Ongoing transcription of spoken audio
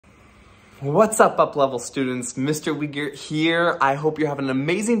What's up, UpLevel students? Mr. Uyghur here. I hope you're having an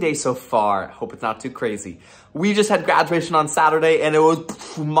amazing day so far. I hope it's not too crazy. We just had graduation on Saturday and it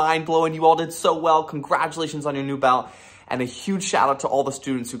was mind-blowing. You all did so well. Congratulations on your new belt. And a huge shout out to all the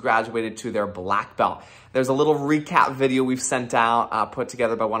students who graduated to their black belt. There's a little recap video we've sent out, put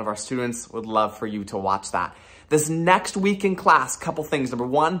together by one of our students. Would love for you to watch that. This next week in class, couple things. Number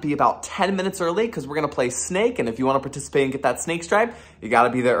one, be about 10 minutes early because we're gonna play snake. And if you wanna participate and get that snake stripe, you gotta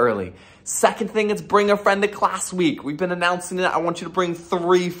be there early. Second thing is bring a friend to class week. We've been announcing it. I want you to bring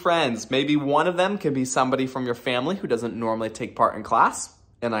 3 friends. Maybe one of them can be somebody from your family who doesn't normally take part in class.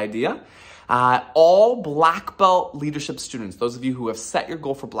 An idea. All black belt leadership students, those of you who have set your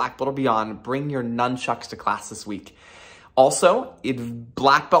goal for black belt or beyond, bring your nunchucks to class this week. Also, if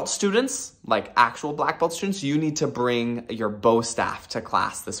black belt students, like actual black belt students, you need to bring your bow staff to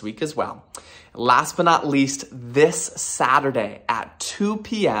class this week as well. Last but not least, this Saturday at 2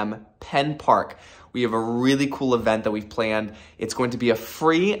 p.m. Penn Park, we have a really cool event that we've planned. It's going to be a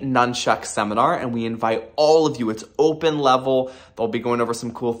free nunchuck seminar and we invite all of you. It's open level. They'll be going over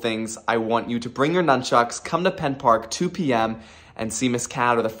some cool things. I want you to bring your nunchucks, come to Penn Park, 2 p.m. and see Miss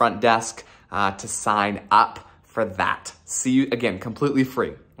Kat or the front desk to sign up for that. See you again, completely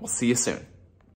free. We'll see you soon.